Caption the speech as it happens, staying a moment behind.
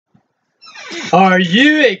Are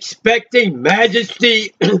you expecting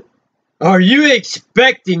majesty? Are you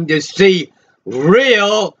expecting to see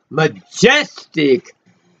real, majestic,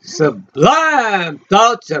 sublime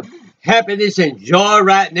thoughts of happiness and joy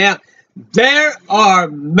right now? There are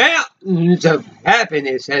mountains of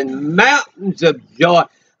happiness and mountains of joy,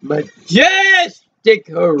 majestic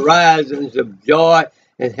horizons of joy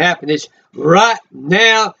and happiness right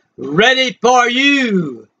now, ready for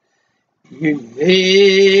you. You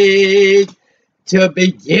need to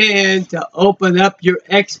begin to open up your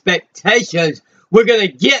expectations. We're going to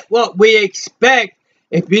get what we expect.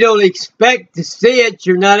 If you don't expect to see it,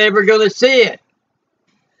 you're not ever going to see it.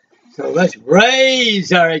 So let's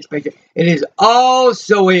raise our expectations. It is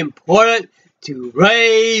also important to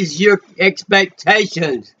raise your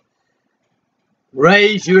expectations.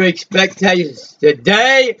 Raise your expectations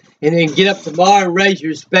today, and then get up tomorrow and raise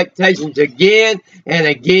your expectations again and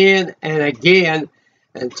again and again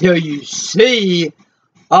until you see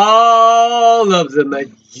all of the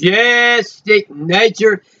majestic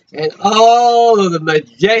nature and all of the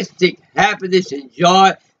majestic happiness and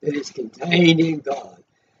joy that is contained in God.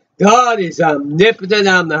 God is omnipotent,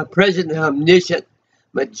 omnipresent, omniscient,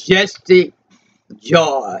 majestic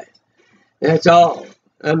joy. That's all.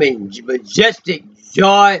 I mean, majestic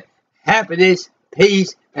joy, happiness,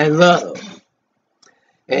 peace, and love.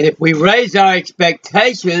 And if we raise our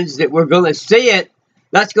expectations that we're going to see it,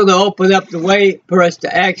 that's going to open up the way for us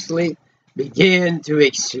to actually begin to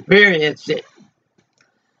experience it.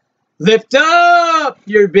 Lift up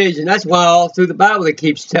your vision. That's why all through the Bible it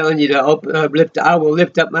keeps telling you to open, I will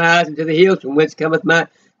lift up my eyes into the hills, from whence cometh my,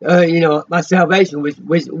 my salvation,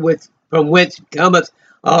 from whence cometh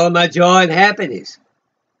all of my joy and happiness.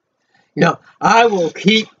 I will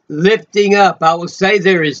keep lifting up. I will say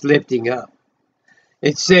there is lifting up.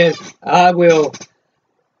 It says, I will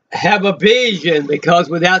have a vision, because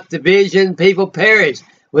without the vision, people perish.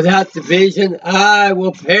 Without the vision, I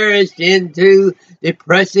will perish into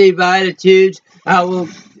depressive attitudes. I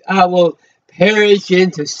will perish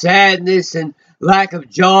into sadness and lack of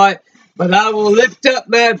joy. But I will lift up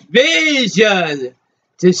my vision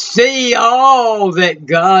to see all that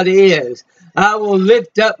God is. I will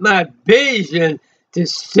lift up my vision to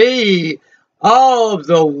see all of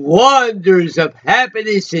the wonders of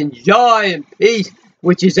happiness and joy and peace,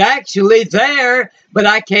 which is actually there, but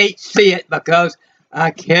I can't see it because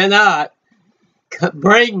I cannot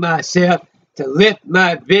bring myself to lift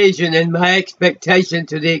my vision and my expectation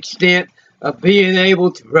to the extent of being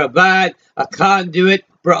able to provide a conduit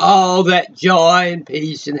for all that joy and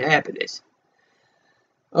peace and happiness.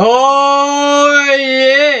 Oh,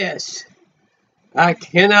 yes. I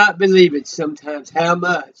cannot believe it sometimes how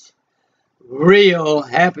much real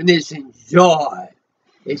happiness and joy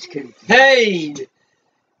is contained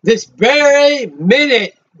this very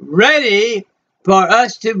minute, ready for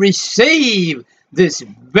us to receive this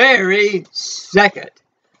very second.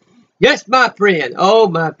 Yes, my friend. Oh,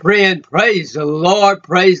 my friend, praise the Lord,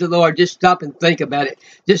 praise the Lord. Just stop and think about it.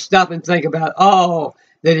 Just stop and think about all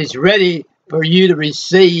that is ready for you to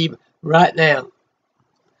receive right now.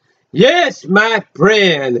 Yes, my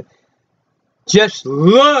friend, just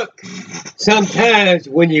look. Sometimes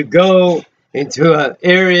when you go into an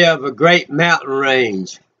area of a great mountain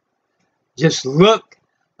range, just look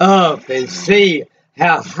up and see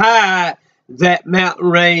how high that mountain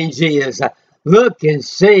range is. Look and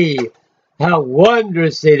see how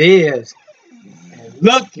wondrous it is. And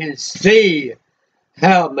look and see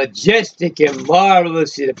how majestic and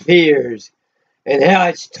marvelous it appears. And how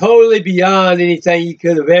it's totally beyond anything you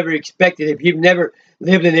could have ever expected. If you've never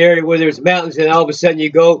lived in an area where there's mountains and all of a sudden you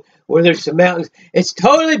go where there's some mountains, it's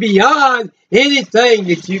totally beyond anything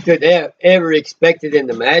that you could have ever expected in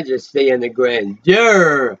the majesty and the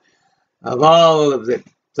grandeur of all of the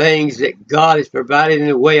things that God has provided in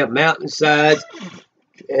the way of mountainsides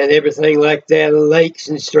and everything like that, lakes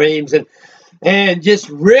and streams. And just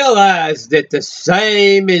realize that the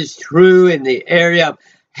same is true in the area of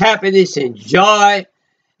happiness and joy,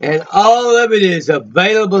 and all of it is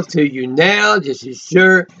available to you now, just as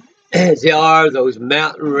sure as there are those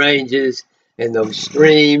mountain ranges and those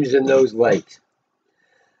streams and those lakes.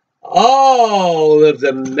 All of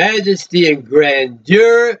the majesty and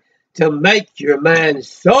grandeur to make your mind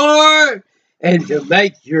soar and to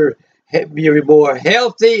make you more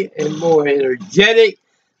healthy and more energetic,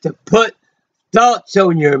 to put thoughts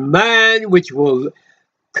on your mind which will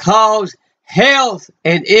cause health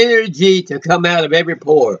and energy to come out of every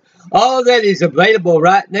pore. All that is available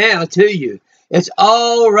right now to you. It's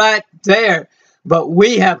all right there. But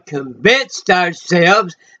we have convinced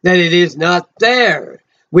ourselves that it is not there.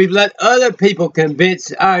 We've let other people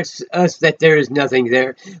convince us that there is nothing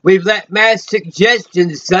there. We've let mass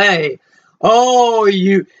suggestions say, oh,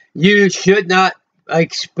 you should not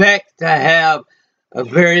expect to have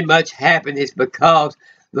very much happiness because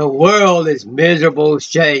the world is in a miserable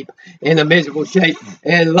shape, and a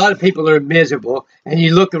lot of people are miserable. And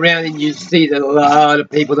you look around and you see that a lot of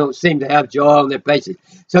people don't seem to have joy on their faces.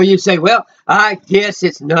 So you say, well, I guess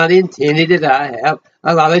it's not intended that I have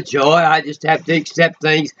a lot of joy. I just have to accept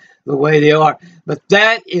things the way they are. But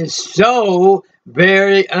that is so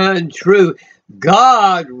very untrue.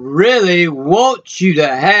 God really wants you to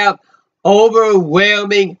have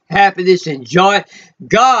overwhelming happiness and joy.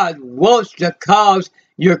 God wants to cause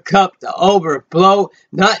your cup to overflow,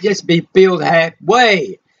 not just be filled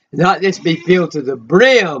halfway, not just be filled to the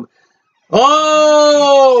brim.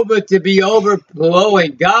 Oh, but to be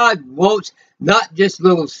overflowing. God wants not just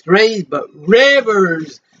little streams, but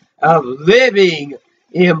rivers of living,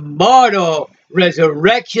 immortal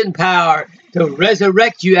resurrection power to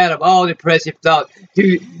resurrect you out of all depressive thoughts,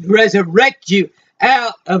 to resurrect you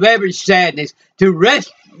out of every sadness, to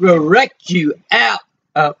resurrect you out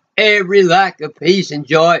of every lack of peace and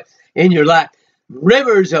joy in your life.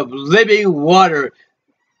 Rivers of living water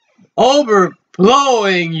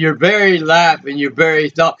overflowing your very life and your very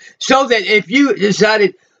thought. So that if you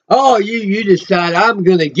decided, oh, you decide I'm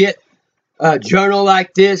going to get a journal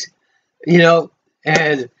like this, and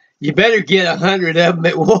you better get 100 of them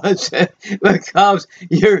at once because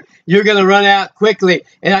you're going to run out quickly.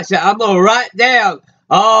 And I said, I'm going to write down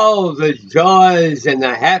all the joys and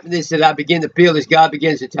the happiness that I begin to feel as God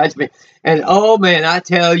begins to touch me. And oh man, I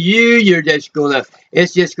tell you,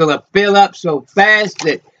 it's just going to fill up so fast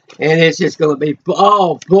and it's just going to be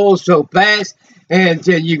all full so fast. And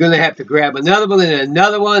then you're going to have to grab another one and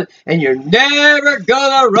another one. And you're never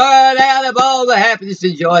going to run out of all the happiness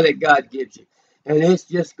and joy that God gives you. And it's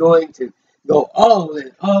just going to go on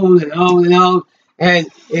and on and on and on.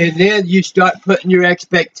 And then you start putting your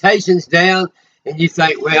expectations down. And you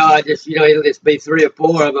think, well, it'll just be 3 or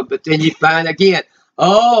 4 of them. But then you find again,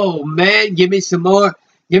 oh, man, give me some more.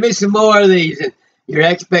 Give me some more of these. And your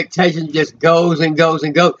expectation just goes and goes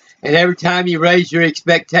and goes. And every time you raise your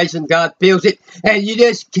expectation, God feels it. And you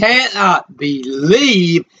just cannot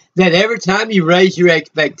believe that every time you raise your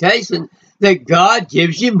expectation, that God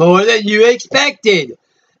gives you more than you expected.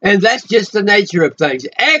 And that's just the nature of things.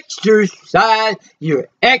 Exercise your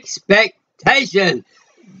expectation.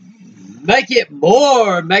 Make it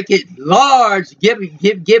more, make it large. Give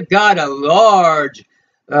God a large,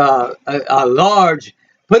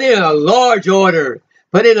 put in a large order.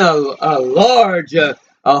 Put in a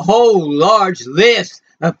whole large list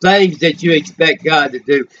of things that you expect God to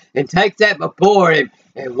do, and take that before Him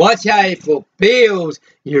and watch how He fulfills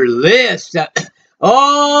your list.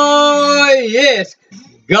 Oh yes,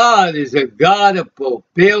 God is a God of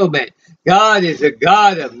fulfillment. God is a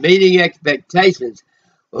God of meeting expectations.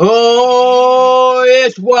 Oh,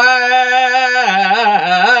 it's why.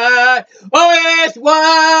 Oh, it's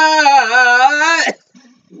why.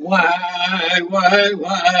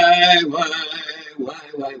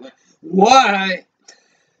 Why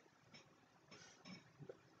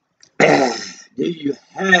do you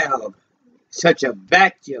have such a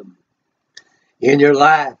vacuum in your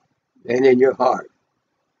life and in your heart?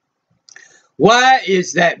 Why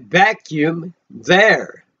is that vacuum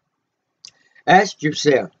there? Ask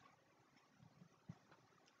yourself,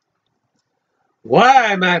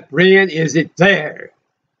 why, my friend, is it there?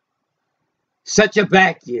 Such a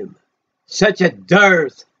vacuum, such a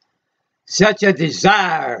dearth, such a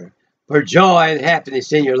desire for joy and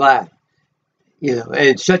happiness in your life.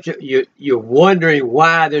 And you're wondering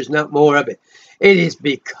why there's not more of it. It is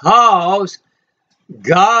because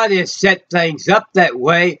God has set things up that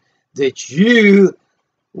way that you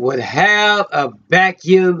would have a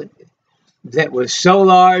vacuum that was so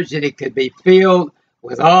large that it could be filled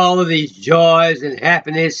with all of these joys and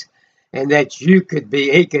happiness, and that He could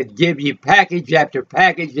give you package after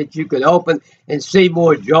package that you could open and see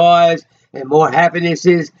more joys and more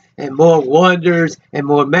happinesses and more wonders and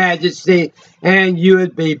more majesty, and you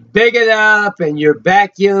would be big enough, and your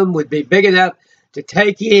vacuum would be big enough to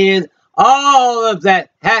take in all of that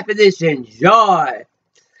happiness and joy.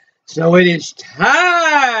 So it is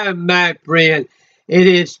time, my friend. It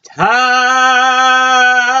is time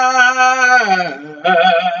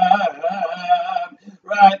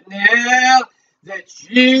right now that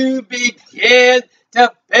you begin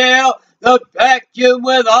to fill the vacuum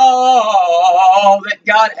with all that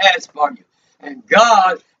God has for you. And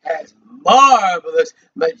God has marvelous,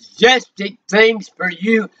 majestic things for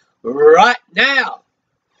you right now.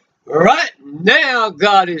 Right now,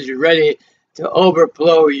 God is ready to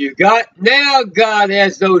overflow you. Now God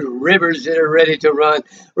has those rivers that are ready to run.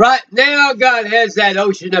 Right now God has that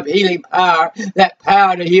ocean of healing power, that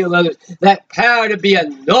power to heal others, that power to be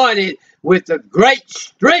anointed with the great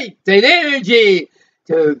strength and energy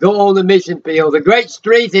to go on the mission field, the great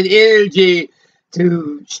strength and energy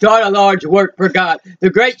to start a large work for God, the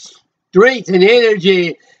great strength and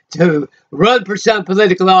energy to run for some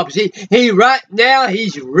political office. Right now,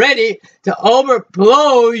 he's ready to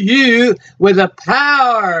overflow you with the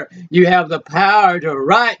power. You have the power to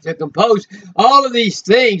write, to compose, all of these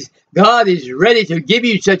things. God is ready to give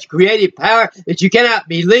you such creative power that you cannot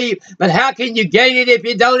believe. But how can you gain it if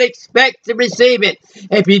you don't expect to receive it?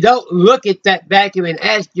 If you don't look at that vacuum and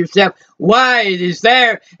ask yourself why it is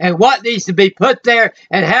there and what needs to be put there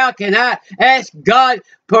and how can I ask God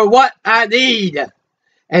for what I need?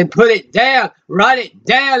 And put it down, write it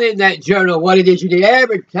down in that journal, what it is you need.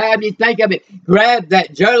 Every time you think of it, grab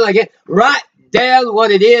that journal again, write down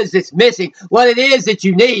what it is that's missing, what it is that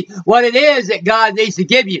you need, what it is that God needs to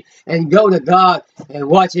give you, and go to God and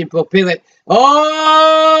watch him fulfill it.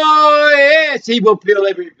 Oh, yes, he will fill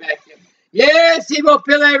every vacuum. Yes, he will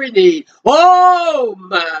fill every need. Oh,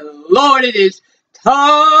 my Lord, it is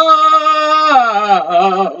time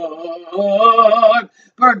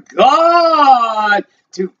for God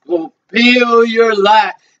to fulfill your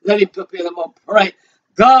life. Let him fulfill them. I'm going to pray.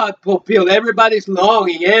 God fulfill everybody's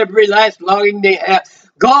longing, every last longing they have.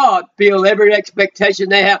 God fill every expectation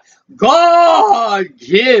they have. God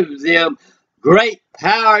gives them great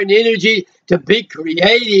power and energy to be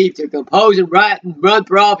creative, to compose and write and run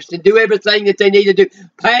for office, to do everything that they need to do.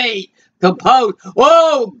 Paint, compose.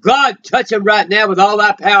 Oh, God, touch them right now with all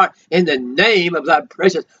thy power. In the name of thy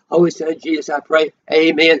precious Holy Son, Jesus, I pray.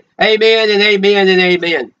 Amen. Amen and amen and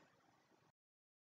amen.